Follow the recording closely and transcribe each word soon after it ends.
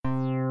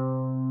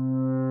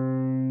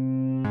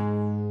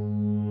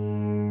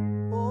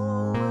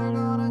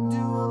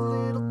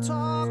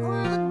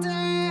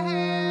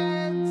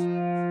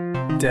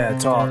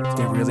Dad talk,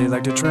 they really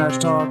like to trash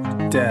talk.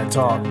 Dad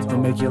talk, they'll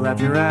make you laugh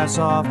your ass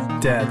off.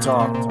 Dad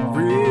talk,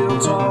 real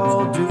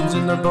tall dudes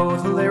and they're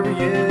both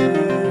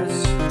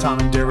hilarious. Tom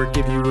and Derek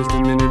give you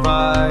wisdom and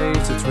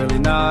advice. It's really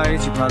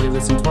nice, you probably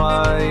listen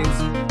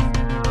twice.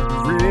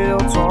 Real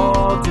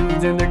tall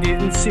dudes and they're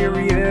getting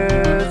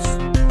serious.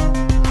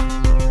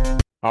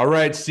 All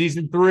right,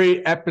 season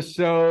 3,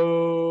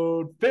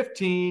 episode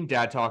 15.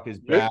 Dad Talk is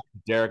back.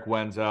 Derek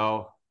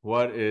Wenzel,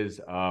 what is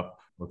up?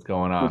 What's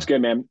going on? What's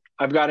good, man?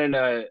 I've got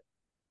I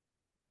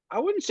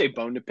wouldn't say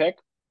bone to pick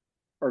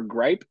or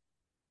gripe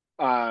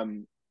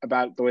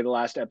about the way the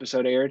last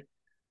episode aired,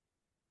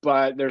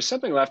 but there's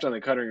something left on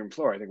the cutting room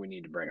floor I think we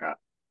need to bring up.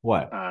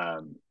 What?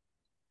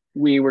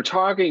 We were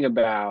talking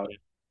about,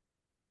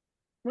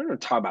 we're going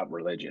to talk about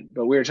religion,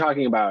 but we were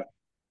talking about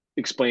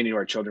explaining to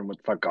our children what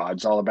the fuck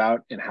God's all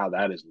about and how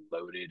that is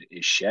loaded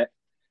as shit.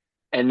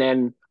 And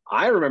then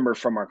I remember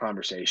from our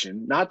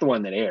conversation, not the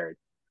one that aired,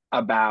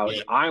 about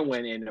I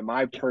went into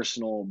my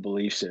personal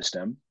belief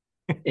system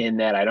in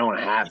that I don't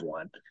have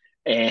one.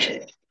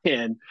 And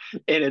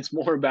it's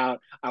more about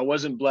I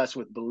wasn't blessed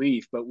with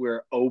belief, but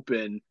we're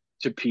open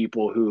to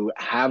people who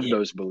have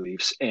those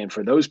beliefs. And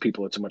for those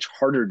people, it's a much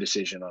harder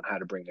decision on how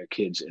to bring their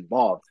kids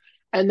involved.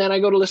 And then I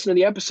go to listen to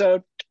the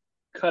episode,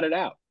 cut it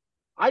out.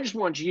 I just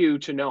want you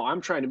to know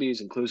I'm trying to be as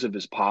inclusive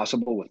as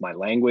possible with my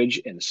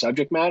language and the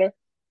subject matter.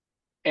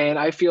 And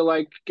I feel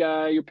like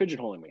you're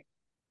pigeonholing me.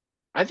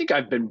 I think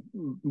I've been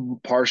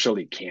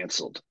partially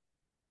canceled.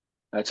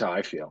 That's how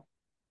I feel.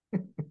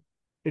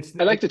 I'd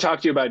like to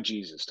talk to you about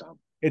Jesus, Tom.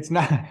 It's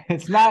not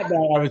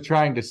that I was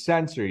trying to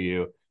censor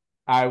you.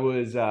 I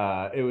was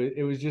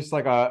it was just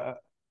like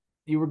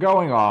you were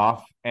going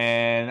off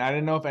and I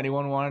didn't know if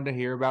anyone wanted to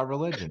hear about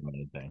religion or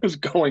anything. I was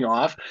going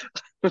off.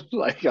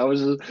 Like I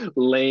was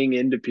laying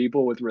into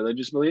people with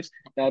religious beliefs.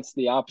 That's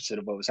the opposite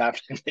of what was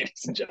happening,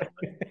 ladies and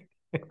gentlemen.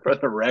 For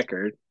the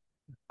record.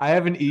 I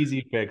have an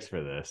easy fix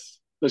for this.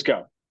 Let's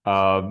go.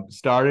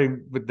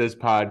 Starting with this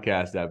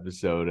podcast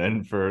episode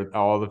and for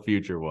all the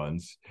future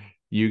ones,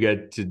 you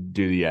get to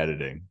do the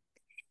editing.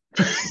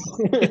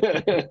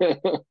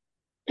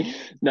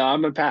 No,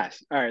 I'm gonna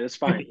pass. All right, that's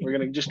fine. We're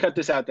gonna just cut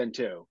this out then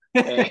too,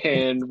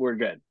 and we're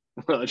good.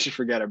 Let's just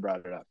forget I brought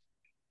it up.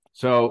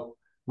 So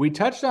we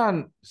touched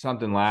on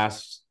something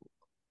last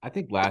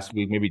week,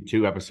 maybe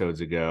 2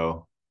 episodes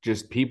ago.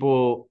 Just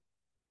people,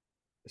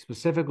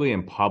 specifically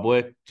in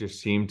public,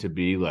 just seem to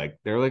be like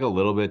they're like a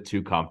little bit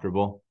too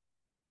comfortable.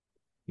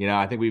 You know,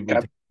 I think we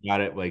talked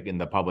about it like in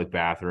the public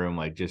bathroom,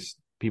 like just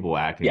people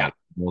acting like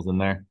animals in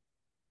there.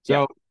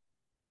 So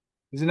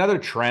there's another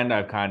trend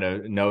I've kind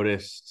of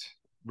noticed,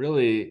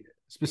 really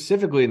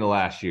specifically in the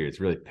last year. It's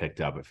really picked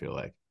up. I feel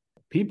like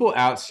people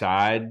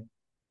outside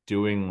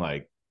doing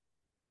like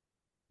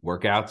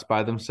workouts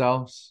by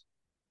themselves.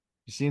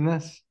 You seen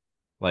this?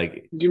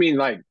 Like, you mean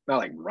like not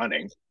like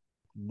running?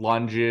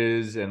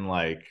 Lunges and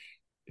like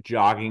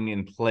jogging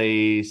in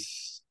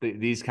place,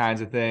 these kinds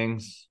of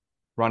things,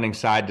 running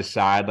side to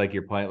side like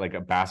you're playing like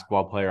a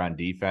basketball player on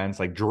defense,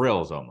 like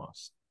drills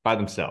almost by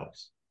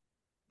themselves.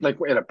 Like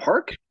at a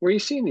park? Where are you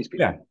seeing these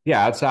people?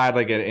 Yeah, outside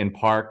like in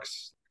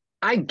parks.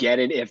 I get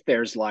it if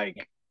there's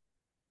like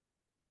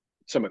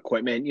some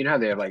equipment. You know how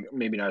they have like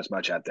maybe not as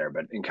much out there,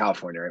 but in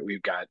California, right,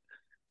 we've got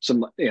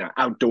some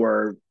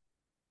outdoor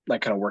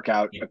like kind of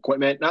workout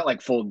equipment, not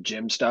like full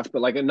gym stuff,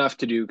 but like enough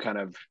to do kind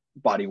of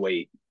body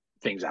weight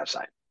things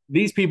outside.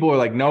 These people are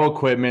like no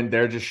equipment.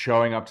 They're just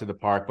showing up to the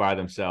park by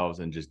themselves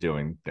and just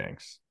doing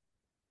things.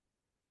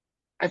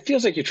 It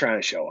feels like you're trying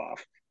to show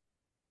off.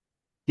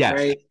 Yes.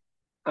 Right?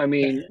 I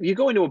mean, you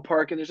go into a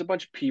park and there's a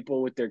bunch of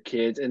people with their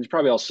kids and it's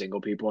probably all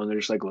single people and they're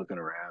just like looking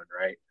around,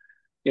 right?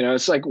 You know,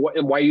 it's like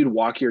why you'd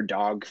walk your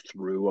dog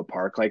through a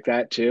park like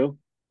that too.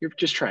 You're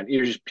just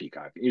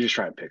peacocking. You're just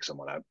trying to pick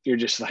someone up. You're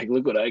just like,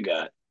 look what I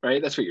got,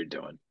 right? That's what you're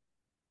doing.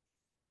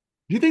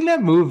 Do you think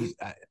that move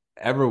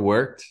ever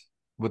worked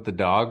with the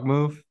dog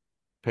move?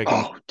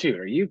 Dude,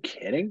 are you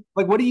kidding?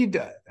 Like, what do you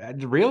do?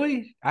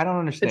 Really? I don't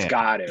understand. It's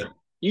got to.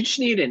 You just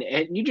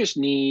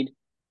need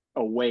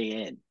a way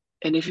in.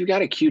 And if you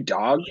got a cute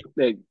dog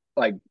that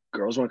like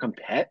girls want to come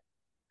pet,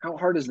 how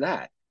hard is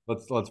that?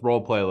 Let's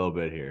role play a little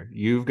bit here.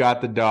 You've got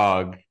the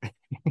dog.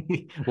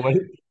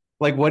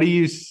 What do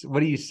you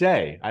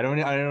say? I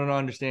don't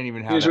understand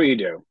even how. Here's what you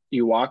do.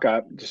 You walk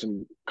up to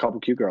some couple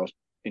cute girls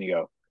and you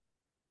go,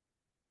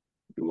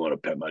 "You want to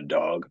pet my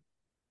dog?"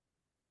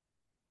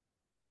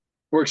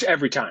 Works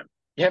every time.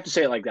 You have to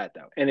say it like that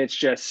though. And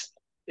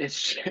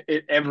it's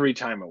every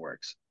time it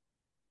works.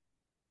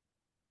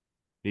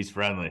 He's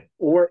friendly.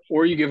 Or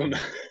you give him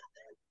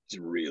he's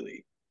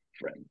really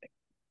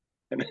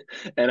friendly.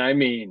 And I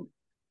mean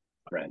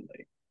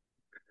friendly.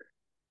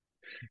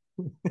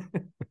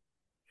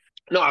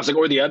 No, I was like,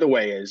 or the other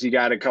way is you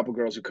got a couple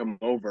girls who come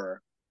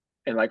over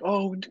and like,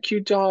 oh,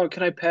 cute dog,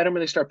 can I pet him?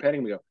 And they start petting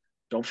him. We go,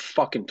 don't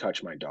fucking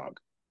touch my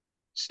dog.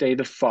 Stay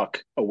the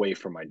fuck away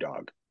from my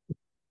dog.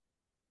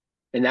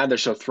 And now they're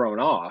so thrown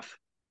off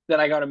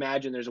that I got to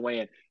imagine there's a way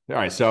in. All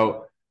right,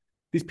 so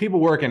these people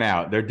working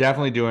out, they're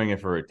definitely doing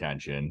it for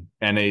attention,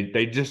 and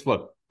they just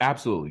look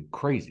absolutely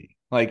crazy.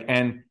 Like,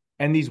 and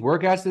these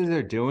workouts that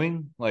they're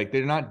doing, like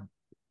they're not,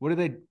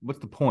 what's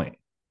the point?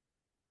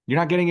 You're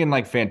not getting in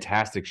like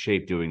fantastic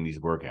shape doing these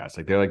workouts.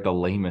 Like they're like the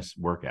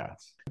lamest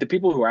workouts. The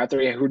people who are out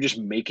there who are just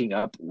making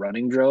up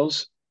running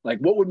drills, like,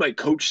 what would my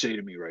coach say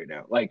to me right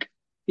now? Like,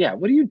 yeah,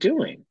 what are you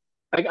doing?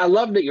 Like, I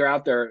love that you're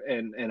out there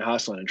and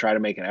hustling and try to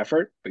make an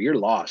effort, but you're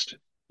lost.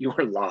 You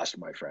are lost,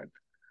 my friend.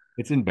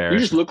 It's You just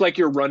embarrassing. look like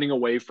you're running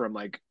away from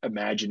like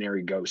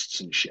imaginary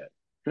ghosts and shit.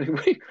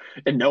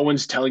 And no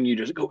one's telling you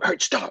to go, all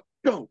right, stop,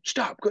 no,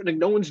 stop. Like,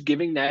 no one's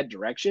giving that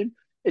direction.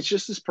 It's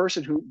just this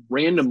person who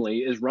randomly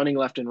is running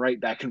left and right,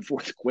 back and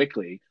forth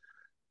quickly.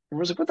 And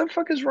was like, what the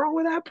fuck is wrong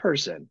with that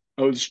person?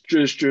 Oh, it's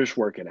just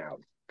working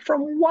out.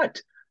 From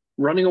what?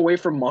 Running away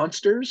from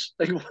monsters?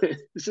 Like,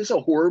 is this a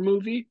horror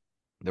movie?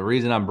 The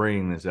reason I'm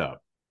bringing this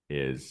up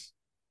is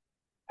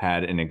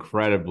had an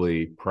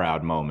incredibly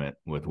proud moment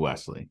with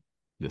Wesley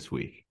this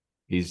week.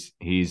 He's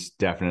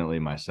definitely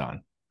my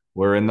son.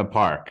 We're in the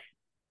park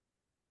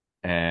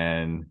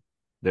and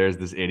there's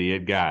this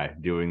idiot guy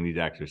doing these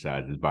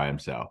exercises by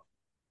himself.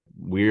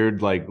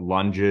 Weird like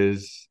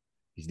lunges.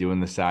 He's doing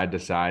the side to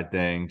side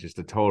thing, just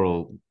a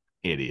total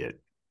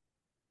idiot.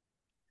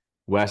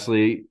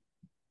 Wesley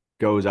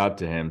goes up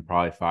to him,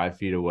 probably 5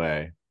 feet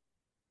away,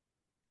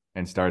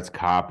 and starts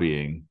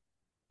copying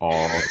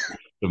all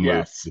the moves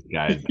Yes. this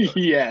guy's doing.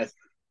 Yes.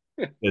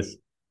 Just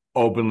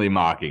openly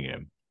mocking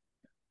him.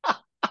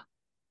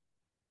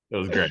 It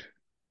was great.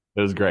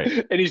 It was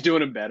great. And he's doing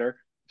them better.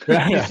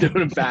 He's doing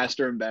them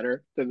faster and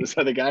better than this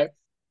other guy.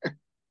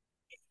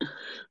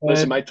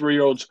 Listen, my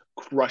 3-year-old's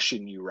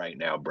crushing you right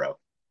now, bro.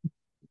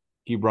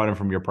 Keep running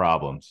from your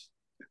problems.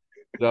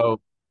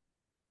 So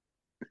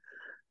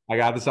I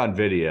got this on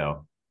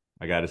video.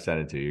 I got to send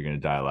it to you. You're gonna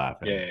die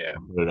laughing. Yeah.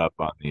 I'll put it up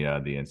on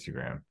the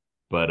Instagram.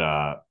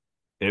 But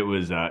it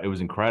was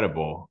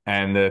incredible.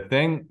 And the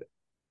thing,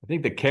 I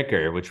think the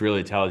kicker, which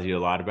really tells you a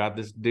lot about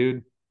this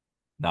dude,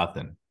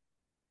 nothing.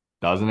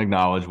 Doesn't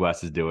acknowledge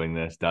Wes is doing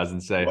this.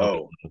 Doesn't say,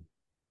 Whoa.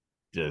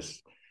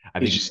 Just I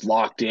He's think just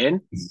locked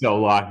in. he's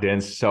so locked in,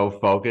 so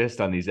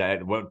focused on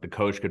what the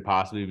coach could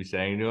possibly be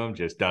saying to him,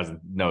 just doesn't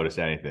notice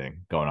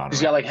anything going on.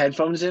 He's got like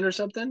headphones in or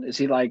something. Is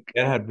he like?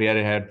 He had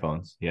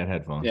headphones. He had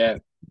headphones. Yeah.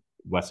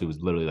 Wesley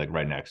was literally like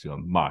right next to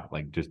him,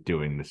 like just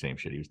doing the same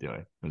shit he was doing.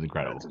 It was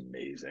incredible. That's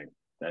amazing.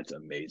 That's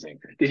amazing.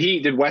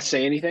 Did Wes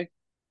say anything?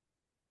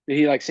 Did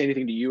he like say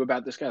anything to you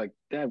about this guy? Like,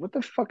 Dad, what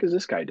the fuck is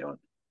this guy doing?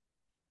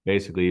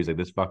 Basically, he was like,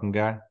 this fucking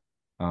guy.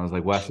 I was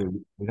like, Wesley,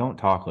 we don't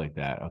talk like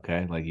that,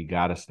 okay? Like, you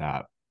gotta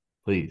stop,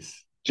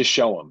 please. Just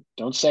show him.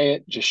 Don't say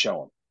it. Just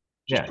show him.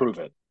 Just prove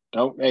it.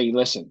 Don't. Hey,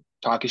 listen.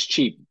 Talk is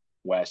cheap,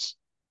 Wes.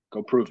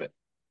 Go prove it.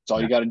 That's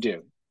all you got to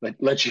do.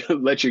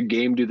 Let your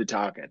game do the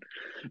talking.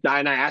 Now,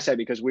 and I asked that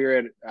because we were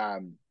at a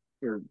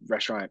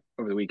restaurant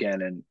over the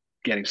weekend and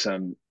getting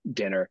some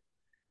dinner,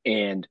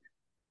 and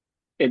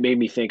it made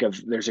me think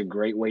of there's a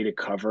great way to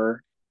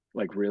cover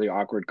like really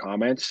awkward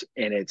comments,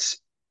 and it's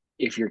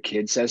if your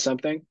kid says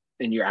something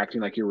and you're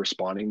acting like you're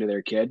responding to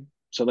their kid.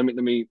 So let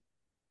me.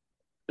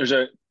 There's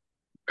a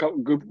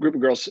group of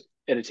girls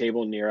at a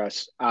table near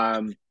us.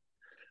 One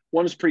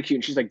was pretty cute,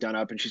 and she's like done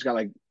up, and she's got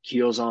like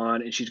heels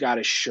on, and she's got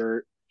a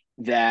shirt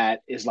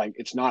that is like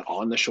it's not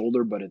on the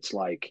shoulder, but it's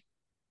like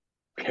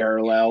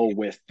parallel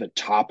with the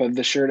top of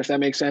the shirt, if that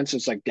makes sense.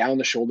 It's like down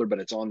the shoulder, but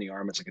it's on the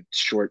arm. It's like a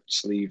short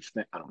sleeve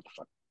thing. I don't know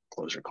what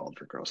clothes are called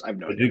for girls. I've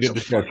no idea. Good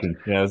description.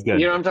 Yeah, that's good.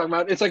 You know what I'm talking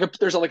about? It's like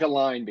there's like a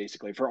line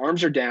basically. If her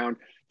arms are down,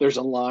 there's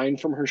a line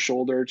from her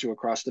shoulder to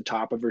across the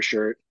top of her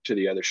shirt to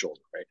the other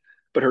shoulder, right?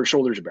 But her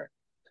shoulders are bare.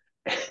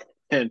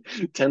 And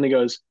Tenley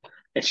goes,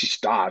 and she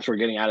stops. We're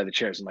getting out of the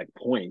chairs and like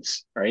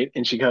points, right?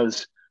 And she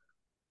goes,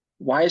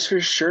 why is her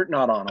shirt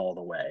not on all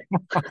the way?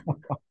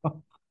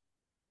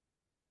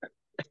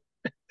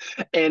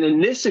 And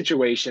in this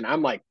situation,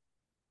 I'm like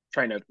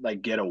trying to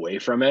like get away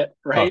from it,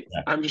 right?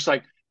 Okay. I'm just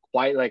like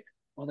quiet, like,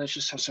 well, that's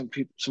just how some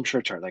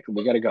shirts are. Like,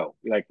 we gotta go.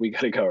 Like, we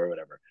gotta go or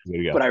whatever.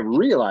 But I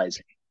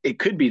realize it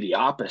could be the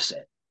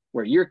opposite,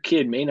 where your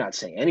kid may not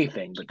say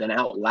anything, but then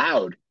out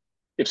loud,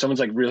 if someone's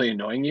like really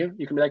annoying you,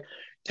 you can be like,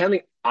 tell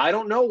me, I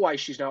don't know why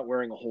she's not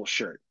wearing a whole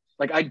shirt.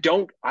 Like, I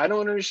don't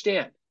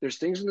understand. There's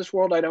things in this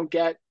world I don't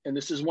get, and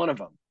this is one of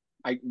them.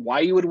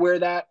 Why you would wear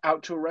that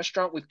out to a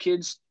restaurant with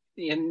kids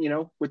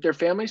with their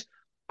families,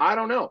 I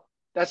don't know.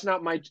 That's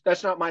not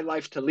my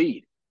life to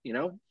lead.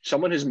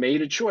 Someone has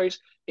made a choice,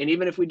 and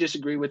even if we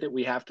disagree with it,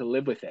 we have to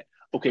live with it.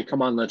 Okay,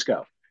 come on, let's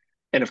go.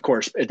 And of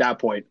course, at that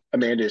point,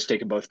 Amanda has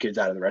taken both kids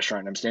out of the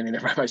restaurant, and I'm standing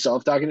there by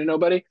myself talking to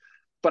nobody.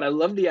 But I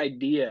love the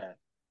idea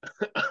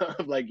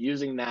of like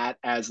using that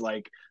as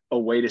like a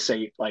way to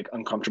say like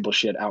uncomfortable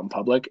shit out in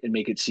public and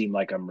make it seem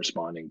like I'm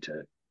responding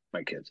to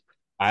my kids.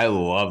 I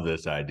love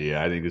this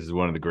idea. I think this is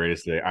one of the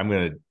greatest things. I'm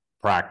going to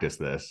practice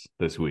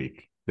this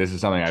week. This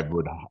is something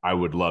I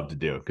would love to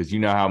do because you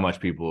know how much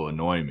people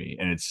annoy me,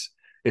 and it's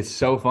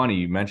so funny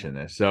you mentioned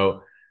this.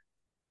 So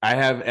I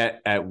have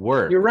at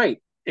work. You're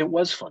right. It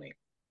was funny.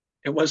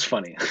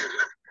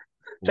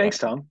 Thanks,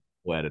 Tom.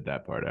 We'll edit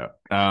that part out.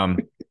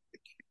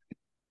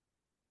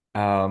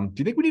 Do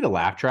you think we need a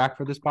laugh track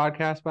for this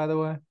podcast, by the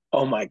way?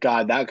 Oh my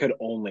God, that could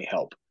only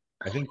help.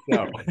 I think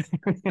so.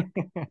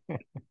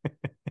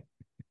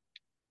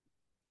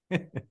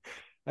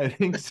 I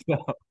think so.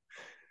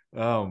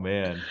 Oh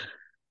man.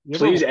 You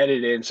ever Please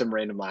edit in some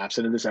random laughs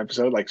into this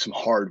episode, like some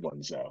hard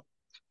ones though.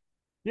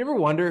 you ever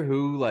wonder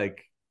who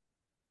like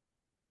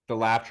the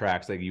laugh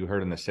tracks like you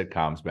heard in the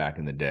sitcoms back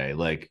in the day?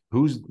 Like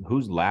whose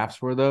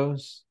laughs were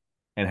those?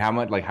 And how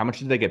much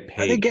did they get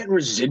Are they paid? getting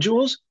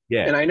residuals?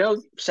 Yeah. And I know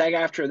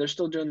SAG-AFTRA, they're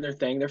still doing their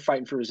thing. They're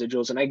fighting for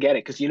residuals, and I get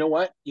it because you know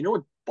what? You know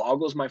what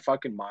boggles my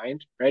fucking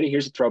mind? Ready?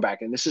 Here's a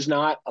throwback, and this is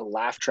not a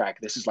laugh track.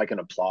 This is like an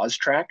applause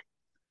track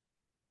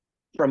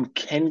from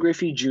Ken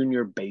Griffey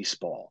Jr.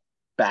 baseball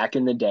back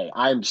in the day.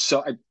 I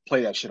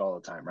play that shit all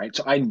the time, right?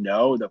 So I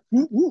know the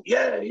woo, woo,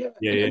 yeah, yeah. Yeah, Like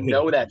yeah,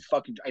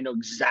 yeah. I know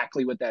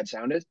exactly what that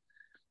sound is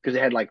because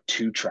they had like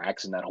two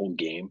tracks in that whole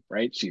game,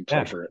 right? So you play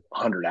Yeah. for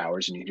 100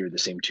 hours and you hear the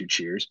same two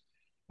cheers.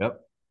 Yep.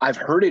 I've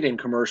heard it in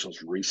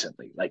commercials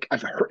recently. Like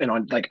I've heard and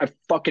on like I've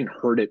fucking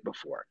heard it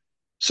before.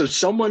 So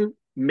someone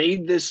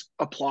made this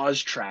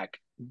applause track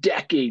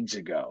decades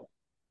ago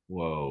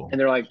Whoa. and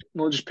they're like,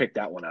 we'll just pick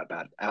that one up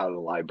out of the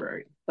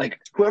library. Like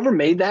whoever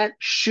made that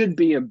should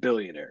be a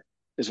billionaire,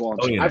 is what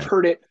I'm saying. I've Billionaire.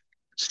 heard it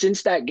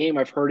since that game.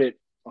 I've heard it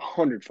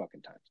 100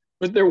 fucking times.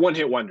 But they're one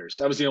hit wonders.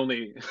 That was the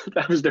only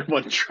that was their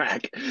one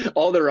track.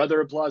 All their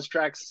other applause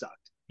tracks sucked.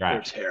 They're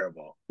Right.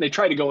 terrible. They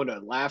tried to go into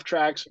laugh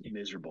tracks,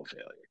 miserable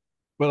failure.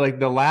 But like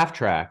the laugh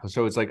track,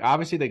 so it's like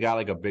obviously they got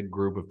like a big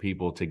group of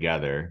people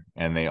together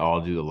and they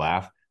all do the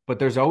laugh. But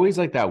there's always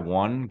like that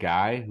one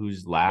guy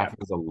whose Yeah. laugh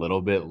is a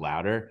little bit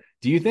louder.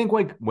 Do you think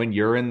like when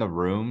you're in the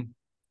room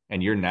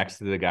and you're next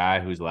to the guy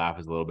whose laugh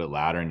is a little bit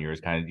louder and you're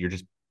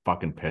just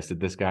fucking pissed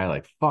at this guy?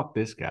 Like, fuck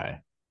this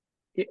guy.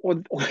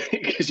 Well,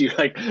 because you're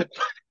like,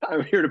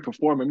 I'm here to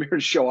perform. I'm here to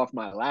show off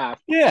my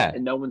laugh, Yeah.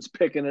 and no one's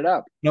picking it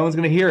up. No one's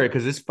gonna hear it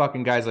because this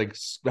fucking guy's like,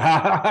 it's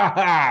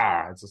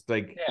just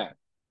like, Yeah,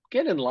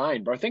 get in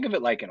line, bro. Think of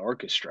it like an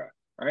orchestra.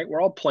 All right,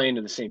 we're all playing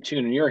to the same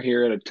tune, and you're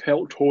here at a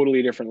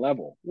totally different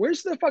level.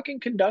 Where's the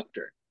fucking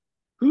conductor?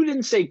 Who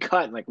didn't say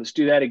cut? Like, let's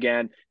do that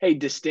again. Hey,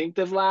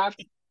 distinctive laugh.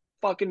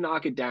 Fucking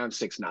knock it down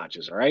 6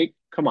 notches. All right,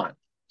 come on.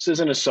 This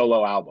isn't a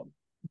solo album.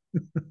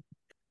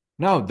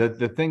 no,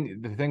 the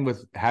thing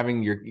with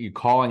having you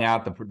calling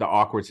out the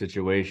awkward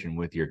situation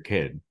with your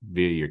kid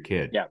via your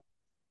kid Yeah.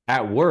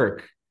 at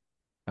work.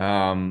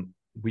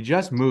 We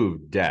just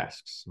moved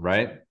desks,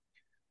 right?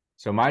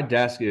 So my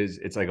desk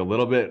it's like a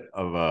little bit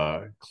of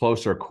a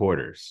closer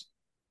quarters.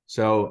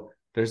 So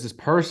there's this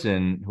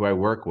person who I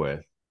work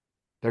with.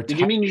 They're Did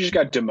you ty- mean you just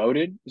got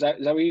demoted? Is that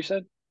what you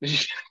said?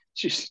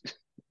 Just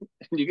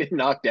you get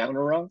knocked down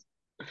or wrong?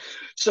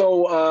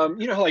 So,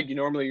 you know, like you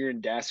normally you're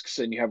in desks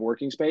and you have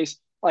working space.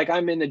 Like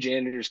I'm in the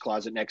janitor's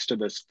closet next to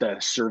the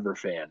server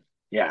fan.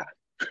 Yeah,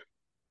 it's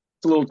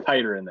a little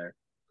tighter in there.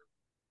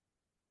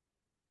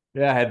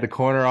 yeah, I had the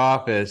corner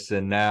office,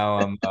 and now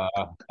I'm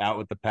out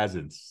with the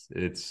peasants.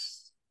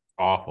 It's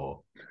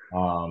awful.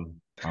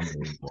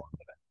 Unbelievable.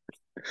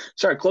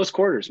 Sorry, close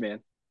quarters, man,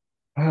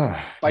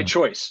 by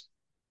choice.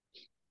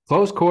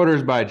 Close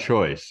quarters by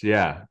choice.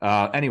 Yeah.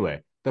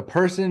 Anyway, the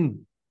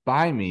person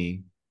by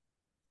me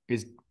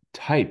is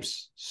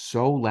types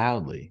so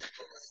loudly.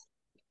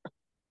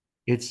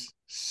 It's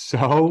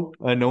so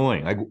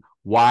annoying. Like,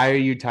 why are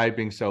you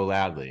typing so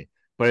loudly?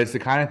 But it's the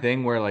kind of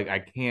thing where like I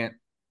can't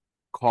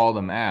call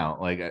them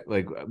out. Like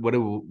what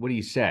do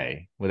you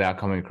say without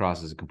coming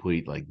across as a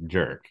complete like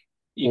jerk?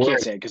 You Or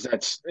can't say it because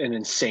that's an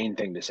insane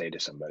thing to say to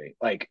somebody.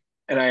 Like,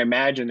 and I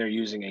imagine they're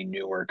using a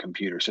newer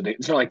computer, so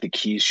it's not like the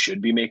keys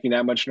should be making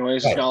that much noise.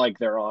 It's right, not like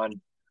they're on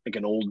like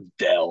an old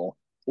Dell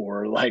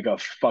or like a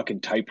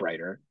fucking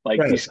typewriter. Like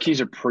right. these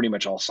keys are pretty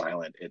much all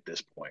silent at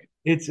this point.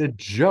 It's a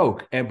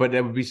joke, and but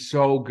it would be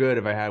so good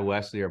if I had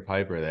Wesley or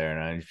Piper there,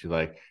 and I'd just be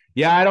like,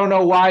 "Yeah, I don't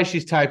know why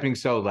she's typing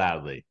so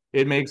loudly.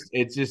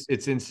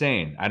 It's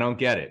insane. I don't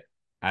get it.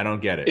 I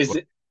don't get it." Is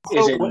it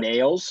is So it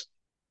nails?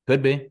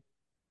 could be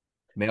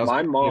nails.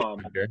 My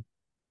mom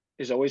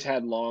has always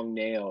had long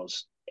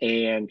nails,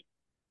 and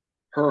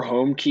her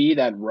home key,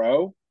 that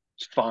row,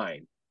 is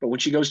fine. But when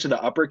she goes to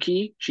the upper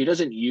key, she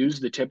doesn't use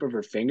the tip of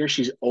her finger.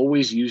 She's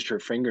always used her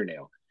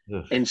fingernail.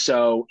 Ugh, And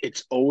so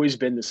it's always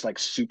been this like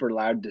super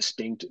loud,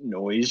 distinct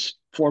noise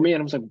for me. And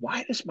I was like,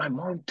 why does my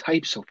mom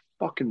type so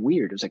fucking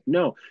weird? It was like,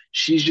 no,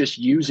 she's just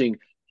using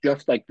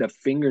just like the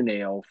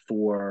fingernail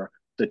for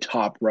the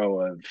top row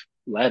of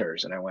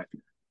letters. And I went,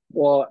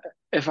 well,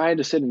 if I had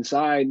to sit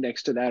inside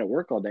next to that at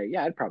work all day,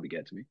 yeah, it'd probably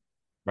get to me.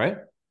 right?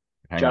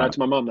 Hang Shout on. out to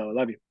my mom, though. I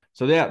love you.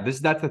 So yeah,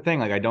 that's the thing.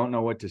 Like I don't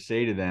know what to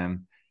say to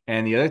them.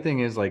 And the other thing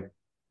is like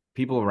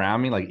people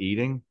around me like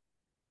eating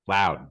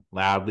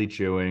loudly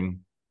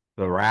chewing.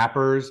 The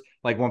wrappers,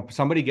 like when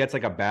somebody gets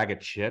like a bag of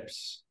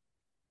chips,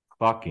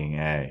 fucking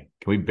A.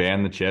 Can we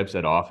ban the chips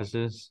at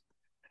offices?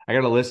 I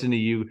gotta listen to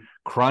you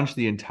crunch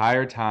the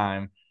entire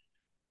time,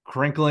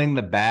 crinkling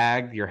the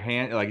bag, your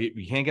hand like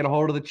you can't get a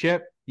hold of the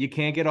chip. You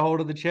can't get a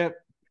hold of the chip.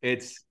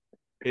 It's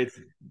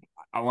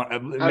I want How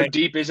man,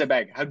 deep is a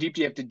bag? How deep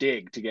do you have to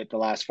dig to get the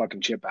last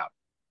fucking chip out?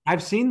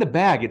 I've seen the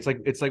bag. It's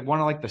like one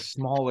of like the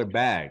smaller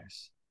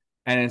bags.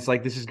 And it's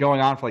like this is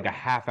going on for like a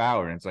half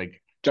hour. And it's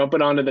like,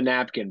 Jumping onto the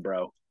napkin,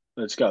 bro.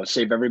 Let's go.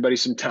 Save everybody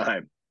some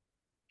time.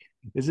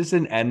 is this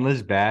an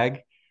endless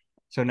bag?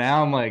 So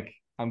now I'm like,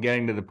 I'm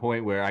getting to the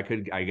point where I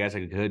guess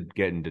I could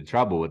get into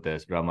trouble with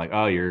this, but I'm like,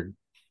 oh, you're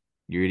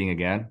eating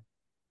again?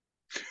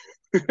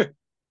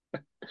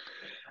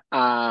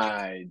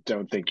 I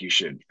don't think you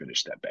should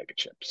finish that bag of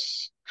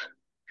chips.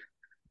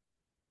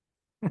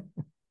 I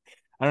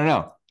don't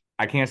know.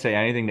 I can't say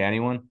anything to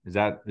anyone. Is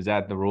that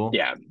the rule?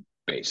 Yeah,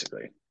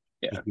 basically.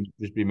 Yeah.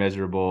 Just be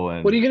miserable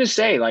What are you and gonna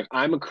say? Like,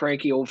 I'm a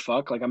cranky old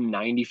fuck. Like, I'm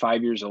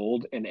 95 years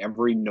old, and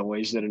every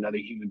noise that another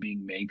human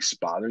being makes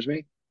bothers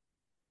me.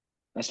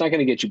 That's not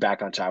gonna get you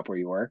back on top where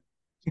you were.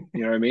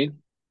 You know what I mean?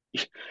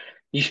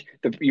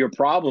 Your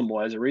problem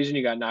was the reason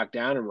you got knocked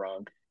down and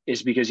wrong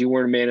is because you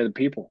weren't a man of the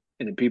people,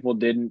 and the people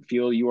didn't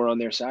feel you were on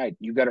their side.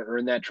 You got to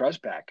earn that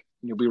trust back.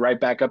 You'll be right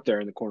back up there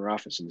in the corner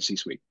office in the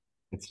C-suite.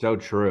 it's so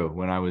true.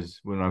 When I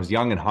was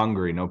young and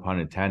hungry, no pun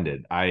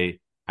intended, I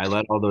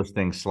let all those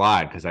things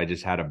slide because I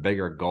just had a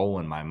bigger goal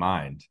in my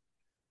mind.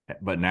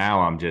 But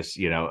now I'm just,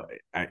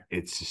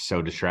 it's just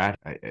so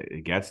distracting.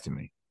 It gets to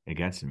me. It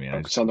gets to me.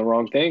 Focus on the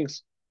wrong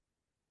things.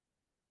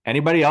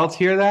 Anybody else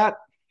hear that?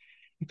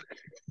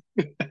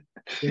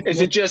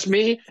 Is it just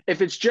me?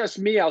 If it's just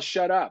me, I'll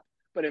shut up.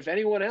 But if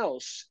anyone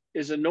else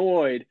is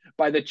annoyed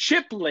by the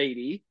chip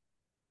lady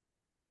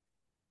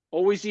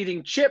always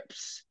eating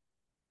chips,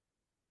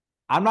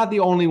 I'm not the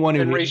only one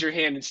who then raise your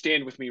hand and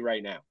stand with me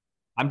right now.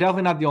 I'm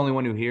definitely not the only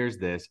one who hears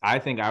this. I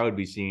think I would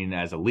be seen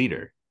as a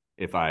leader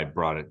if I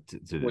brought it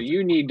to Well, the.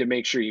 you need to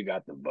make sure you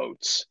got the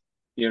votes.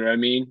 You know what I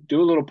mean?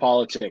 Do a little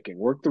politicking,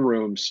 work the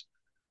rooms.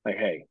 Like,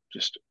 hey,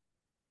 just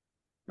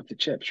with the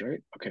chips, right?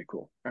 Okay,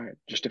 cool. All right.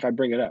 Just if I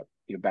bring it up,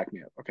 you back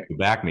me up. Okay. You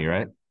back me,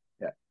 right?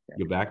 Yeah. Yeah.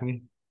 You back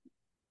me?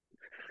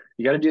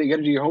 You gotta do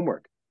your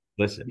homework.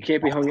 Listen, You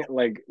can't be hung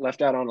like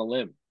left out on a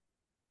limb.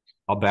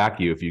 I'll back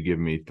you if you give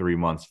me 3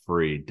 months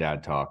free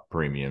Dad Talk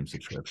premium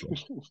subscription.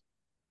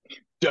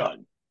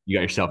 Done. You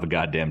got yourself a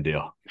goddamn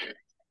deal.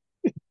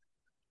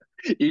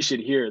 You should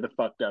hear the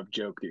fucked up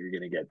joke that you're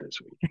gonna get this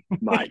week.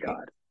 My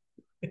God.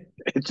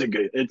 It's a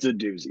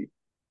doozy.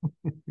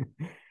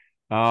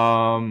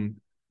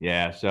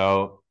 Yeah,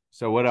 so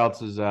what else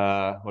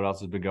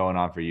has been going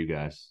on for you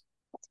guys?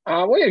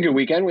 We had a good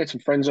weekend. We had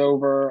some friends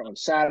over on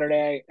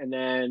Saturday, and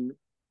then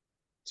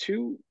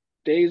 2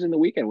 days in the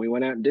weekend we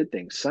went out and did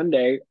things.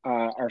 Sunday,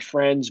 our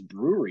friend's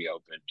brewery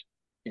opened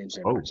in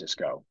San Oh,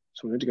 Francisco,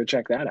 so we went to go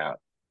check that out.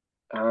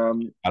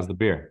 Um, how's the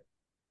beer?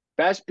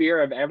 Best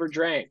beer I've ever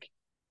drank.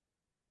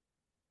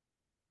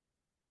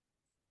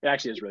 It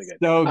actually is really good.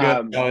 So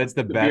good. Oh, it's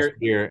the The best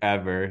beer, beer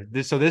ever.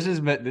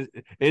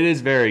 It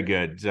is very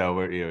good. So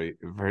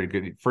very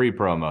good free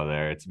promo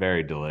there. It's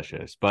very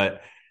delicious.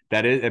 But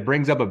it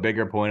brings up a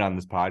bigger point on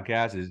this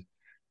podcast is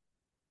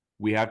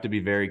we have to be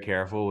very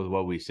careful with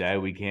what we say.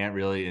 We can't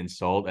really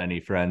insult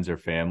any friends or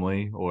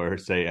family or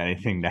say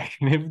anything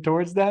negative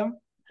towards them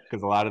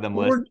because a lot of them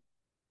listen.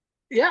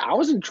 yeah, I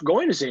wasn't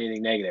going to say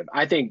anything negative.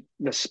 I think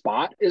the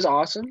spot is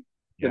awesome.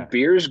 The Yeah.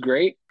 beer is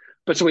great.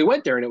 But so we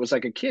went there and it was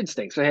like a kids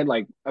thing. So they had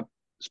like a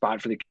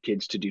spot for the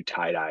kids to do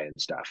tie dye and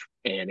stuff,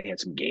 and they had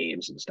some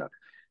games and stuff.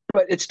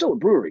 But it's still a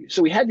brewery.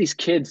 So we had these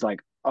kids like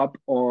up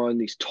on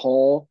these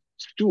tall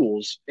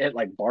stools at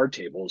like bar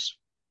tables,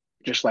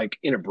 just like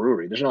in a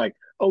brewery. There's no like,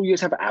 oh, you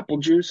guys have apple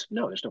juice?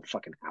 No, there's no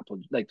fucking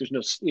apple. Like there's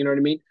no, you know what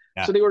I mean?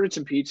 Yeah. So they ordered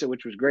some pizza,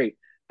 which was great.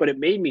 But it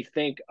made me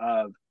think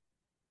of,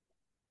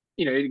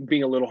 it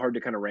being a little hard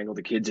to kind of wrangle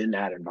the kids in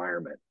that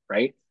environment,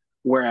 right?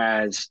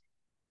 Whereas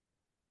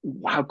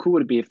how cool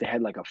would it be if they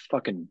had like a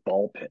fucking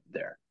ball pit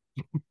there?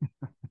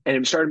 And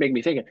it started making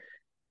me think,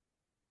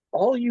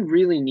 all you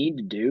really need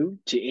to do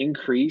to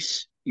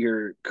increase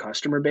your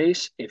customer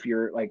base, if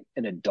you're like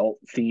an adult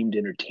themed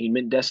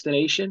entertainment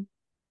destination,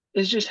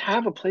 is just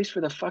have a place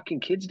for the fucking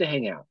kids to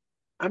hang out.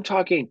 I'm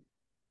talking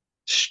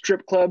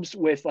strip clubs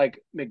with like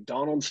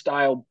McDonald's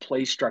style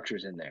play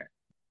structures in there,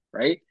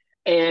 right?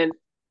 And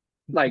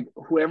like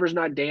whoever's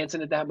not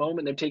dancing at that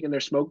moment, they're taking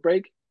their smoke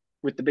break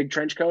with the big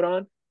trench coat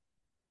on,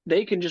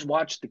 they can just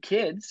watch the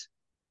kids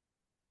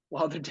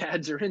while their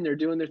dads are in there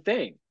doing their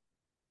thing.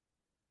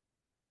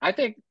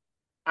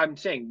 I'm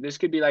saying this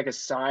could be like a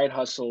side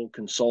hustle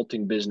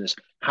consulting business,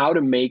 how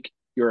to make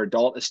your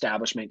adult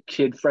establishment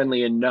kid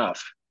friendly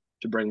enough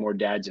to bring more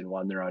dads in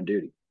while they're on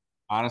duty.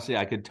 Honestly,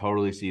 I could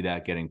totally see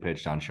that getting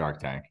pitched on Shark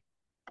Tank.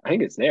 I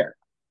think it's there.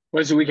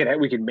 Well, so we could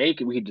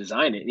make it, we could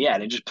design it. Yeah,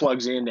 and it just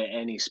plugs into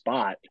any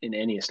spot in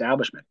any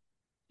establishment.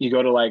 You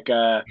go to like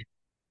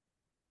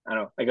I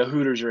don't know, like a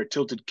Hooters or a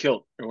Tilted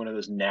Kilt or one of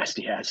those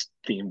nasty ass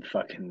themed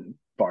fucking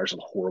bars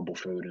with horrible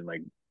food and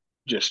like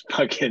just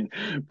fucking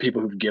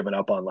people who've given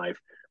up on life.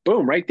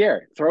 Boom, right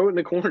there. Throw it in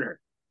the corner.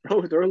 Throw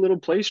a little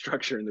play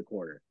structure in the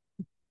corner.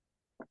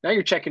 Now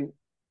you're checking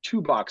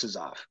 2 boxes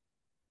off.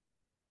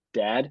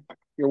 Dad,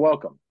 you're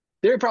welcome.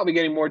 They're probably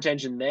getting more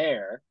attention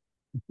there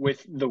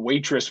with the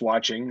waitress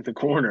watching the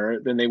corner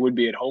than they would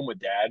be at home with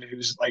dad,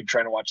 who's like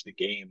trying to watch the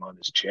game on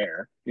his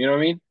chair. You know what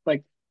I mean?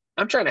 Like,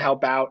 I'm trying to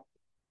help out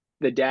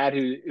the dad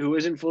who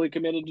isn't fully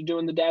committed to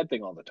doing the dad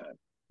thing all the time.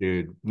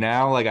 Dude,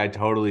 now like I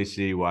totally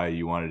see why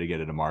you wanted to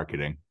get into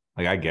marketing.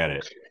 Like I get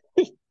it.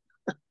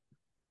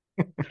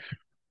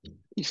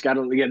 You just got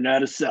to know how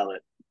to sell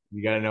it.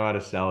 You got to know how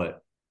to sell it.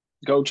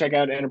 Go check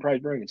out Enterprise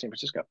Brewing in San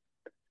Francisco.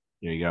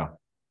 There you go.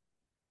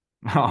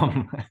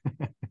 Um,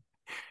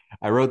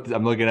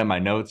 I'm looking at my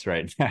notes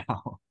right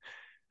now.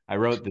 I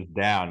wrote this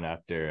down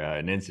after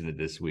an incident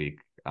this week.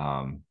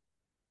 I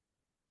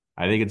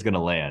think it's going to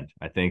land.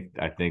 I think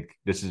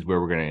this is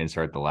where we're going to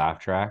insert the laugh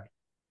track.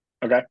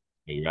 Okay. Are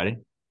you ready?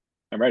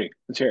 I'm ready.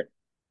 Let's hear it.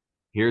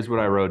 Here's what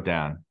I wrote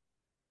down.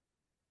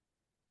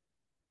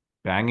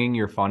 Banging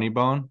your funny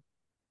bone,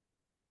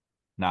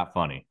 not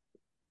funny.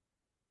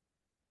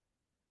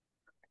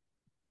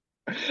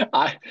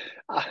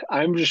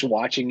 I'm just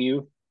watching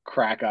you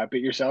crack up at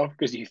yourself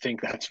because you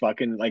think that's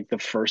fucking like the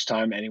first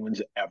time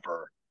anyone's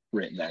ever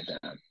written that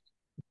down.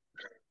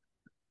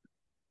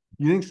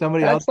 You think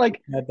somebody else That's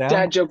like wrote that down?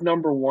 dad joke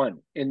number one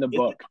in the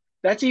book.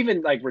 That's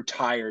even like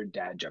retired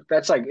dad joke.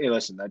 That's like, hey,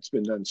 listen, that's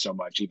been done so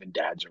much. Even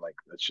dads are like,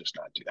 let's just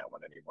not do that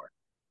one anymore.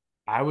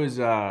 I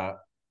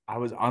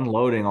was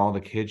unloading all the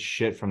kids'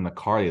 shit from the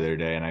car the other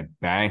day, and I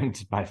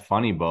banged my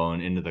funny bone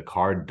into the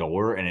car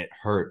door, and it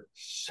hurt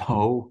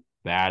so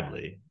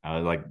badly. I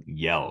was like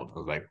yelled. I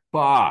was like,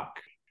 "Fuck,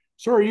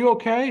 sir, are you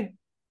okay?"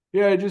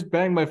 Yeah, I just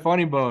banged my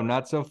funny bone.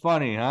 Not so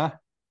funny, huh?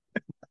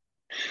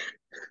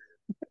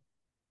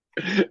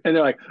 And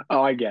they're like,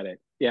 oh, I get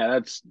it. Yeah,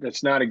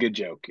 that's not a good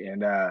joke.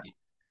 And I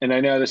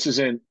know this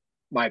isn't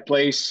my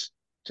place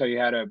to tell you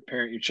how to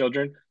parent your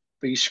children,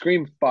 but you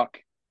scream fuck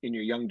in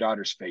your young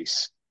daughter's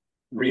face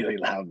really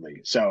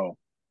loudly. So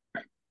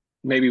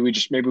maybe we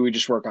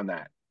just work on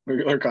that.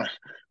 We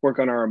work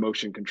on our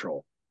emotion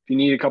control. If you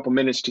need a couple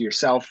minutes to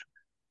yourself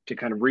to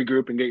kind of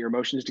regroup and get your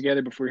emotions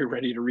together before you're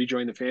ready to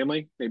rejoin the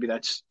family, maybe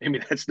that's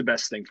the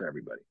best thing for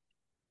everybody.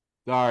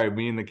 Sorry,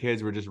 me and the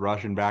kids were just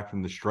rushing back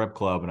from the strip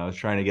club, and I was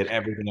trying to get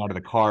everything out of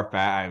the car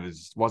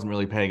fast. Wasn't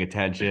really paying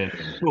attention.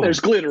 There's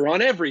glitter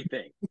on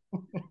everything.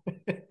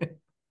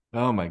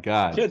 Oh my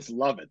God. Kids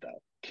love it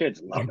though.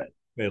 Kids love it.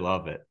 They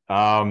love it.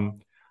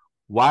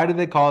 Why do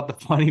they call it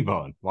the funny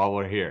bone while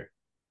we're here?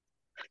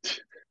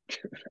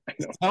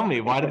 Tell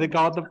me, why do they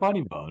call it the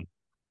funny bone?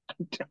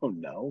 I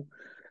don't know.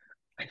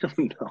 I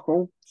don't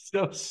know.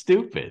 So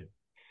stupid.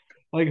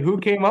 Like, who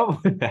came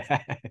up with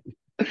that?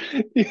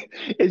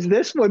 Is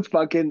this what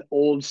fucking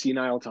old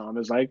senile Tom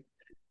is like?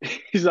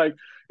 He's like,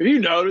 have you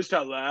noticed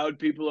how loud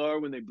people are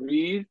when they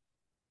breathe?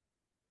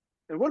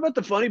 And what about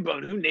the funny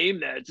bone? Who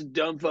named that? It's a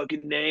dumb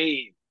fucking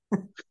name.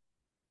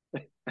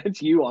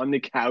 That's you on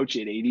the couch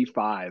at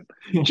 85,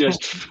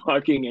 just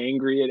fucking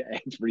angry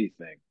at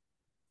everything.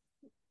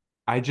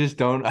 I just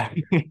don't.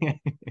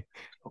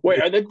 Wait,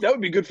 that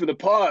would be good for the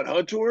pod,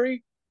 huh,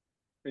 Tori?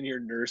 And your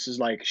nurse is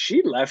like,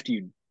 she left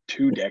you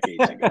 2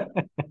 decades ago.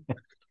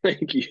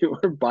 Like you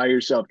were by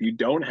yourself. You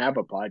don't have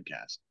a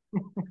podcast.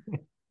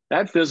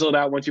 That fizzled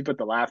out once you put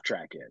the laugh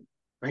track in.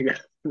 Like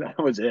that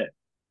was it.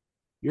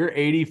 You're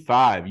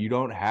 85. You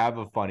don't have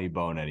a funny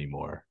bone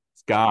anymore.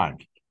 It's gone.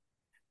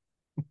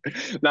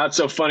 Not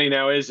so funny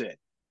now, is it?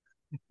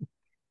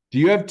 Do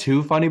you have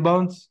two funny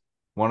bones?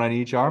 One on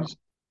each arm?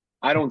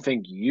 I don't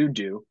think you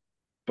do,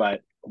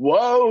 but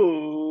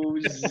whoa,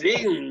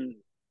 zing.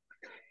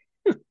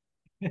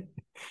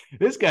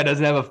 This guy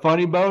doesn't have a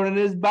funny bone in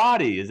his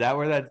body. Is that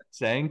where that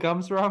saying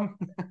comes from?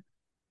 Did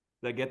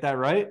I get that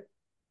right?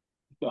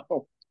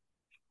 No,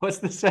 What's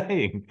the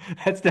saying?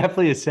 That's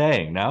definitely a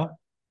saying, no?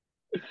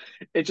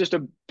 it's just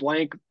a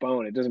blank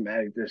bone. It doesn't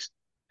matter.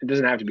 It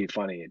doesn't have to be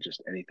funny. It's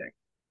just anything.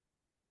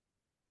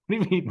 What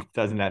do you mean it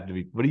doesn't have to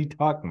be? What are you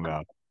talking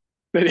about?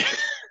 But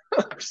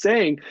I'm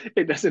saying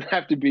it doesn't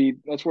have to be.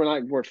 That's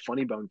where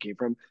funny bone came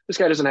from. This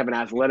guy doesn't have an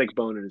athletic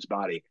bone in his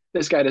body.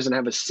 This guy doesn't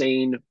have a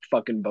sane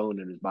fucking bone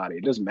in his body.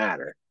 It doesn't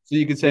matter. So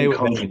you could It say didn't with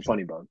come from anything.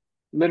 funny bone.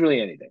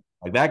 Literally anything.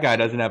 Like that guy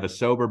doesn't have a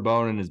sober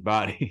bone in his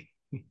body.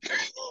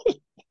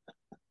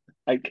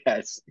 I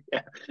guess.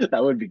 Yeah,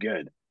 that would be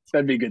good.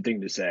 That'd be a good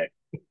thing to say.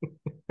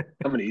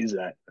 I'm gonna use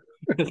that.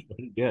 That's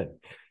pretty good.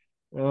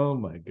 Oh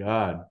my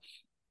God.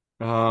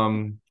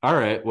 All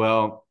right.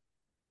 Well,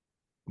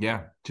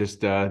 yeah,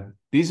 just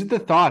these are the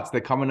thoughts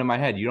that come into my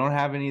head. You don't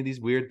have any of these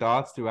weird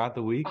thoughts throughout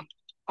the week?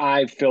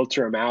 I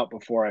filter them out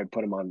before I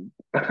put them on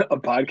a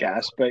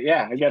podcast. But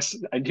yeah, I guess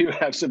I do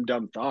have some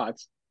dumb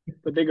thoughts,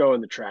 but they go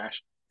in the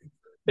trash.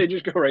 They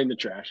just go right in the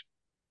trash.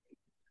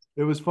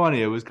 It was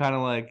funny. It was kind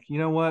of like, you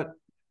know what?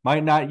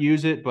 Might not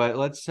use it, but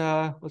let's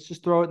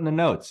just throw it in the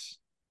notes.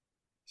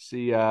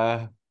 See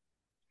if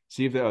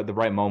the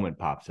right moment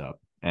pops up.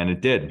 And it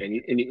did.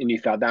 And you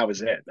thought that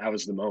was it. That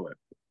was the moment.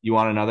 You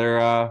want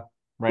another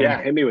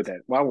Yeah, hit me with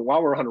it. While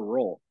we're on a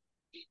roll.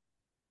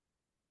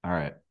 All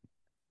right.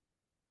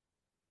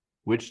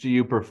 Which do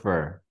you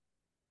prefer?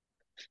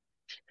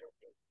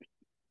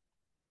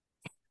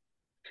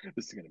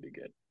 This is gonna be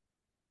good.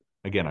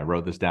 Again, I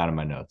wrote this down in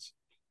my notes.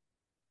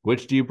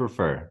 Which do you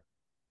prefer?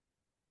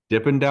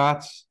 Dippin'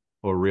 Dots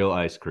or real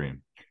ice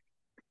cream?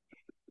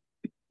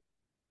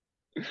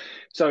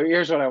 So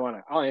here's what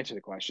I'll answer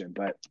the question,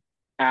 but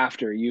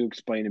after you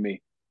explain to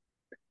me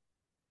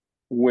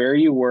where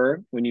you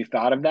were when you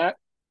thought of that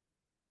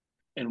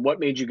and what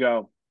made you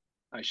go,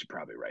 I should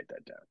probably write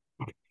that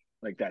down.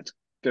 Like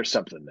there's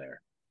something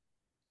there.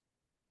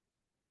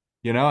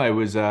 It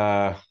was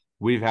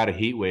we've had a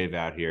heat wave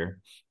out here.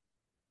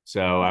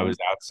 So I was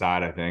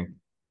outside, I think,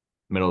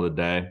 middle of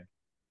the day,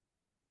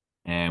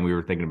 and we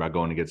were thinking about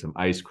going to get some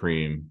ice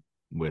cream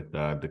with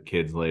the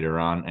kids later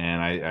on.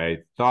 And I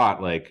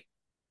thought like,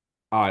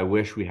 oh, I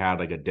wish we had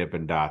like a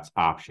Dippin' Dots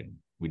option.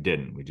 We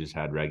didn't. We just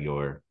had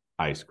regular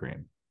ice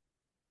cream.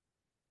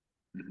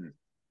 Mm-hmm.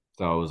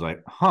 So I was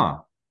like, huh,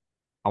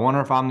 I wonder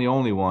if I'm the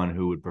only one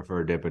who would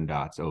prefer Dippin'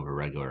 Dots over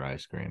regular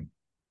ice cream.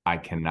 I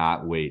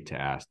cannot wait to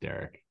ask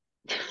Derek.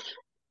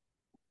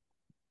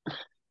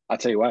 I'll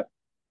tell you what,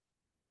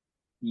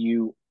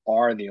 you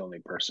are the only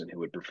person who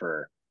would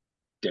prefer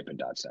Dippin'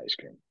 Dots ice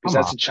cream because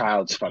Come that's on. a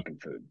child's fucking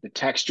food. The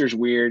texture's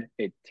weird.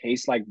 It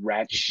tastes like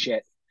rat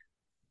shit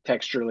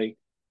texturally.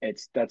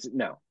 That's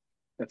not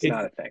It's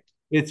a thing.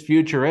 it's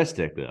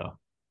futuristic though.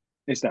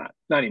 It's not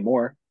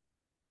anymore.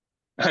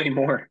 Not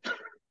anymore. Do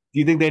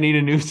you think they need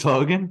a new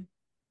slogan?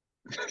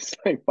 It's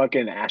like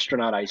fucking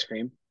astronaut ice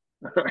cream,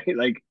 right?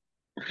 Like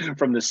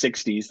from the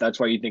 '60s. That's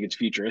why you think it's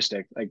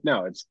futuristic. Like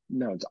no, it's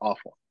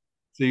awful.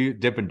 So you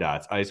Dippin'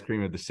 Dots, ice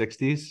cream of the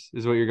 60s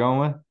is what you're going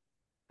with?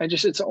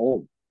 It's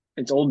old.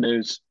 It's old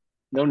news.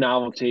 No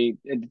novelty.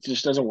 It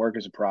just doesn't work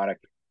as a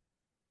product.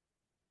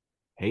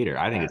 Hater.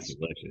 I think it's Pass.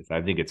 delicious.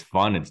 I think it's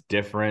fun. It's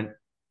different.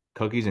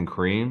 Cookies and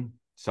cream.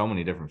 So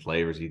many different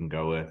flavors you can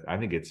go with. I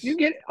think it's You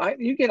get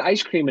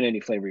ice cream in any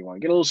flavor you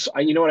want. Get a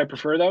little. You know what I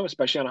prefer though,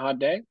 especially on a hot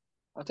day.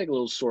 I'll take a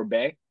little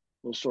sorbet.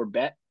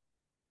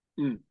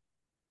 Mm.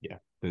 yeah.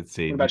 Let's What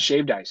see. about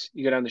shaved ice?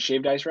 You go down the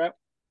shaved ice route?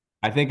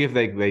 I think if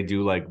they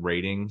do like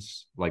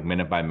ratings, like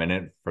minute by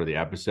minute for the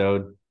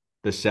episode,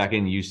 the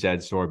second you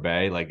said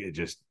sorbet, like it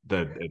just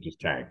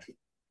tanked.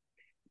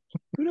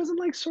 Who doesn't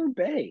like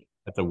sorbet?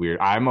 That's a weird.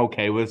 I'm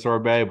okay with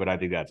sorbet, but I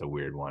think that's a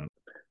weird one.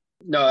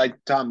 No, like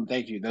Tom,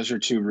 thank you. Those are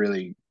two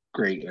really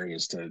great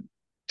areas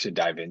to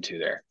dive into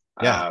there.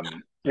 Yeah.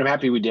 I'm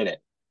happy we did it.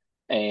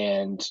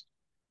 And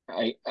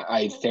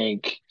I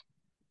think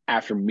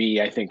after me,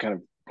 I think kind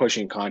of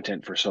pushing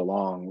content for so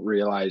long,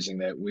 realizing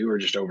that we were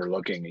just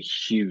overlooking a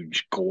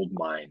huge gold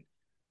mine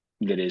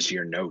that is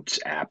your notes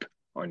app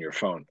on your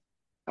phone.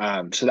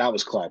 So that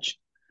was clutch.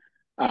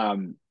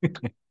 Um,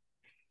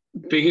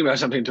 Thinking about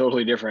something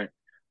totally different,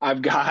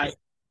 I've got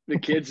the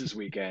kids this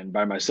weekend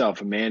by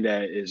myself.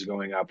 Amanda is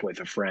going up with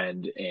a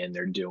friend, and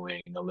they're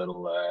doing a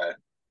little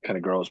kind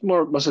of girls,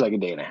 mostly like a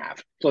day and a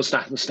half. So it's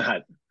not.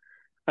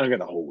 I don't get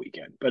the whole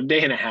weekend, but a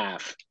day and a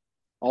half,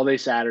 all day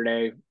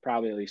Saturday,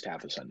 probably at least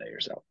half a Sunday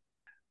or so.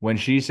 When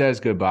she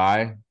says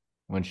goodbye,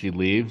 when she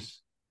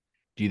leaves,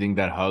 do you think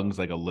that hug's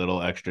like a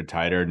little extra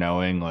tighter,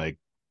 knowing like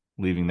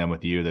leaving them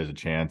with you, there's a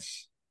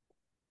chance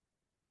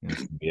this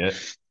can be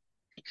it?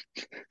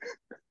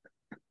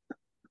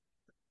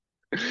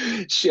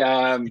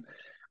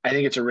 I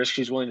think it's a risk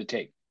she's willing to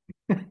take.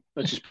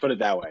 Let's just put it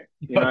that way.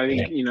 I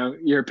think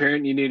you're a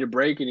parent, you need a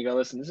break, and you go,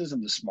 listen, this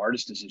isn't the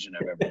smartest decision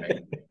I've ever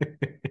made.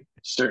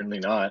 Certainly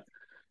not.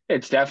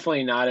 It's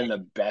definitely not in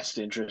the best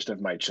interest of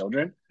my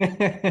children,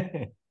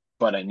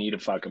 but I need a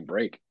fucking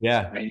break.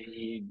 Yeah. I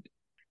need.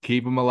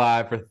 Keep them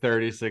alive for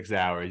 36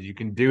 hours. You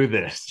can do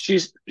this.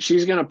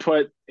 She's gonna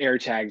put air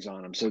tags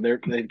on them, so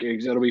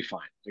it'll be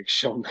fine. Like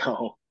she'll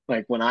know.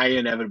 Like when I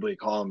inevitably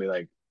call and be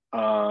like,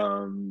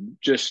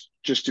 just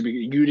to be,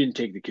 you didn't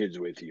take the kids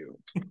with you,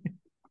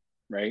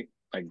 right?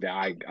 Like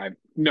that.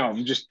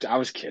 I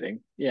was kidding.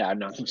 Yeah,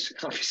 no,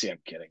 obviously I'm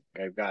kidding.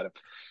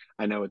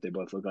 I know what they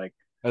both look like.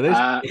 Are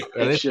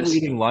they still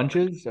eating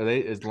lunches?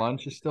 Is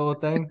lunch still a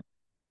thing?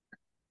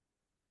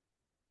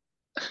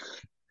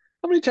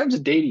 How many times a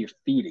day do you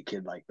feed a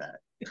kid like that?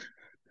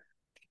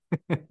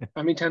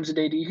 How many times a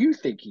day do you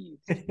think he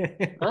eats?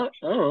 I don't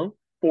know,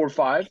 4 or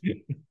 5.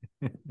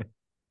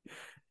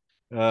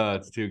 Oh,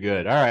 it's too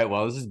good. All right.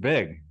 Well, this is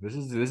big. This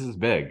is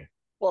big.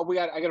 Well,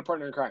 I got a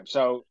partner in crime.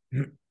 So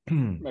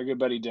my good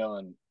buddy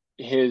Dylan,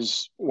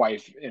 his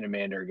wife and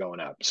Amanda are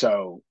going up.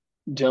 So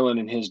Dylan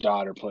and his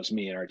daughter plus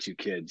me and our 2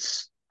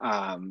 kids.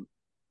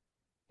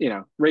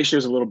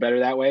 Ratio's a little better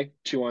that way,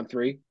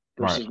 2-on-3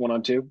 versus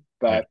 1-on-2.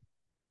 But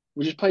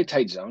we just play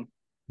tight zone.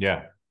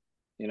 Yeah.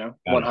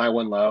 One high,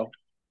 one low.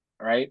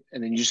 All right.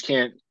 And then you just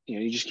can't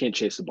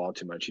chase the ball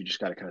too much. You just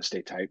got to kind of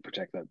stay tight,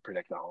 protect the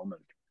home.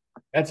 And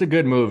that's a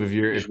good move if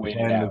you're wait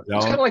it out.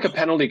 It's kind of like a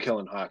penalty kill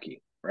in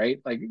hockey, right?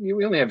 Like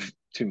we only have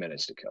 2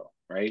 minutes to kill,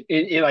 right?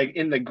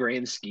 In the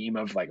grand scheme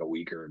of like a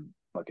week or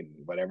fucking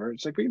whatever,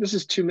 it's like this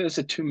is 2 minutes,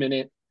 a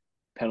 2-minute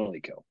penalty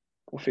kill.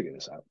 We'll figure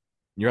this out.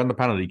 You're on the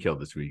penalty kill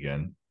this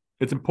weekend.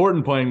 It's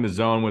important playing the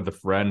zone with a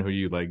friend who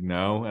you like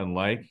know and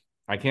like.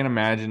 I can't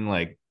imagine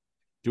like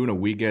doing a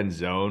weekend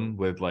zone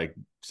with like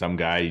some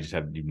guy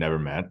you've never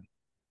met.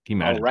 Can you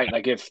imagine? Oh, right.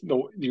 Like if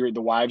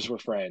the wives were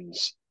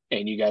friends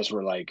and you guys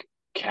were like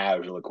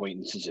casual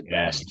acquaintances at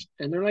best,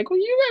 and they're like, well,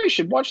 you guys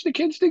should watch the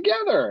kids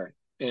together,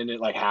 and it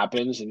like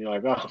happens, and you're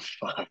like, oh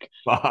fuck,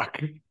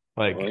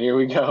 like, well, here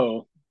we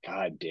go.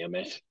 God damn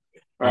it.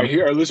 All right,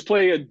 here, let's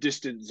play a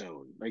distant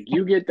zone. Like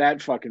you get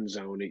that fucking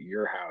zone at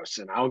your house,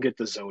 and I'll get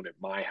the zone at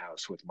my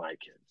house with my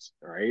kids.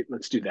 All right,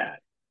 let's do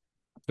that.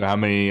 So how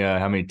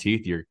many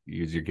teeth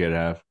does your kid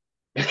have?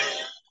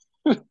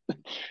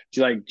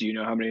 Do you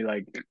know how many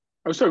like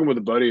I was talking with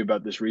a buddy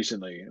about this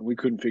recently and we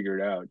couldn't figure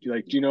it out. Do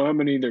you know how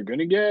many they're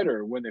gonna get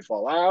or when they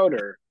fall out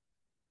or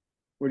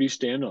where do you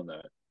stand on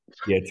that?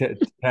 Yeah,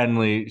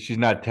 Tenley, she's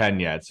not 10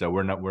 yet, so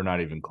we're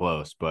not even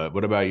close. But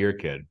what about your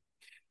kid?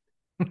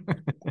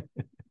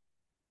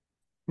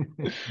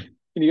 And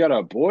you got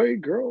a boy,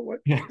 girl, what?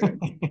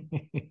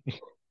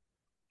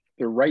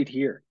 They're right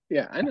here.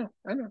 Yeah, I know.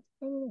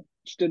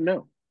 Just didn't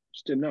know.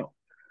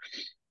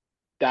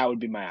 That would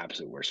be my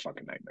absolute worst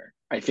fucking nightmare.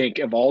 I think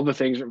of all the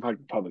things from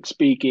public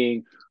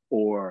speaking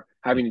or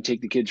having to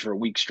take the kids for a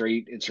week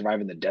straight and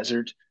survive in the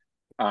desert,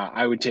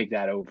 I would take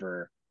that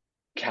over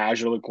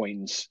casual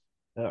acquaintance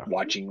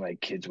watching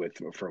like kids with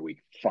for a week.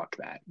 Fuck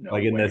that. No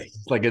like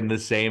way. in the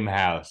same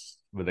house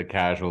with a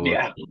casual.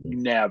 Yeah,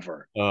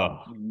 never.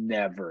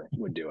 Never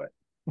would do it.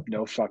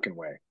 No fucking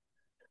way.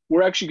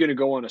 We're actually going to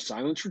go on a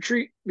silence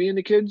retreat, me and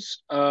the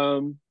kids.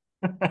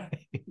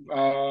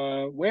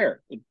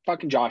 Where?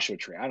 Fucking Joshua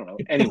Tree. I don't know.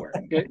 Anywhere.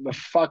 Get the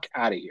fuck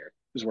out of here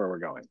is where we're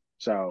going.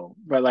 So,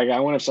 but like,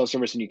 I want to sell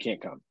service and you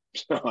can't come.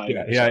 So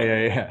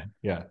Yeah.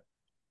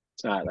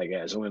 It's not like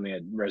I only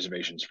had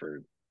reservations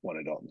for one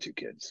adult and two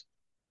kids.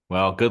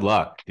 Well, good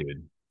luck,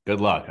 dude.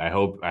 Good luck. I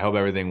hope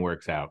everything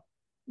works out.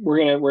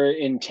 We're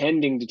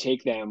intending to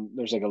take them.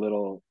 There's like a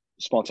little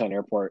small town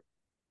airport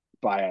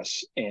by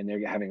us, and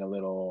they're having a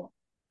little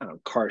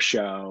car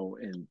show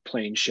and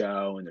plane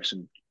show, and there's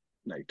some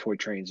like toy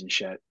trains and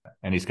shit.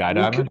 Any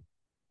skydiving?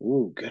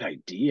 Ooh, good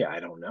idea. I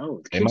don't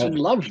know. The kids would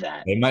love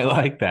that. They might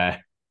like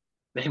that.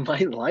 They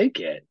might like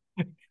it.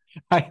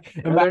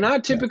 They're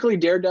not typically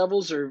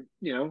daredevils or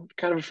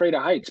kind of afraid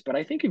of heights, but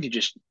I think if you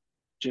just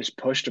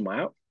pushed them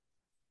out,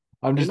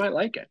 they might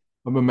like it.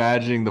 I'm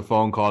imagining the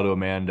phone call to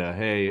Amanda.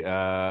 Hey,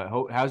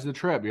 how's the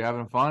trip? You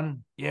having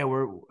fun? Yeah,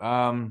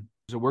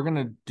 so we're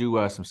gonna do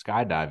some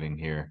skydiving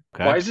here.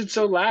 Okay. Why is it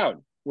so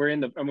loud? We're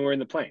in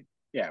the plane.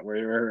 Yeah,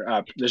 we're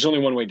up. There's only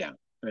one way down.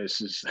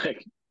 This is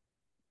like,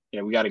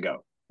 yeah, we got to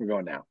go. We're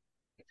going now.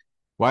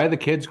 Why are the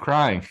kids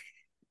crying?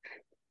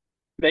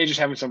 They just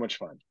having so much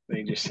fun.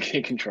 They just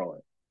can't control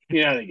it.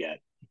 You know how they get.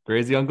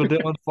 Crazy Uncle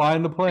Dylan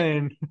flying the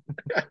plane.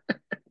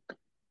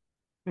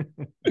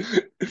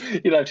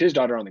 He left his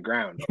daughter on the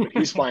ground, but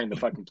he's flying the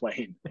fucking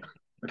plane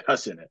with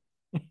us in it.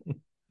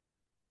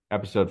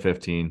 Episode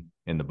 15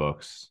 in the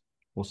books.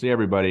 We'll see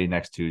everybody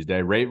next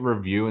Tuesday. Rate,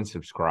 review, and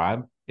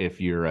subscribe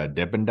if you're a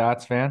Dippin'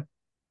 Dots fan.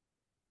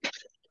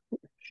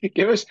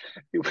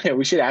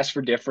 We should ask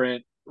for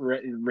different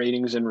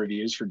ratings and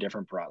reviews for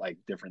different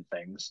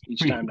things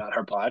each time, not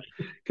our pod.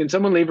 Can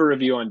someone leave a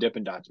review on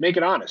Dippin' Dots? Make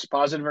it honest,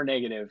 positive or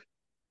negative.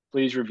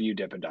 Please review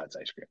Dippin' Dots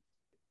ice cream.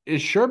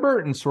 Is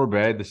sherbet and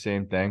sorbet the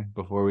same thing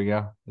before we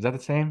go? Is that the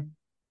same?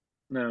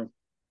 No.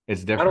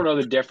 It's different. I don't know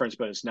the difference,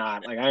 but it's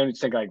not. Like, I would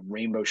think like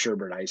rainbow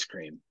sherbet ice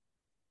cream.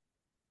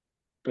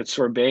 But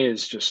sorbet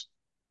is just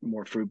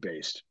more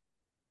fruit-based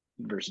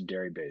versus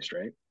dairy-based,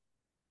 right?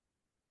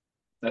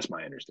 That's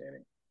my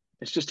understanding.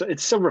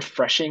 It's so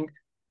refreshing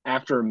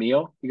after a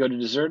meal. You go to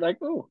dessert, like,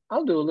 oh,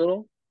 I'll do a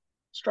little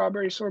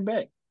strawberry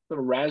sorbet, a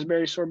little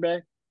raspberry sorbet,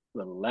 a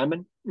little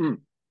lemon.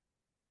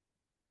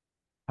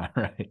 All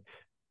right.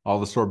 All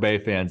the sorbet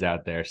fans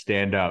out there,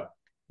 stand up.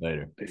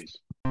 Later. Peace.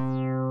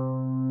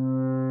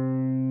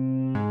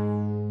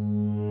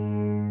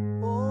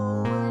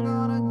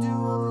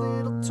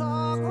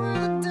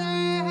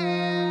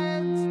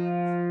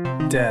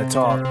 Dad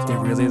talk, they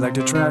really like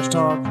to trash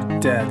talk.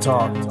 Dad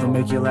talk, they'll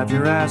make you laugh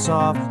your ass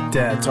off.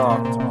 Dad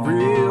talk,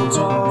 real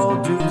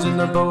tall dudes and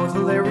they're both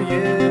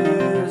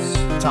hilarious.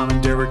 Tom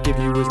and Derek give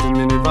you wisdom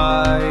and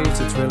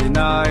advice. It's really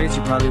nice,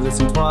 you probably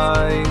listen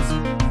twice.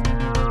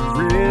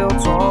 Real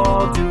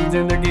tall dudes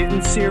and they're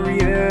getting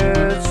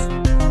serious.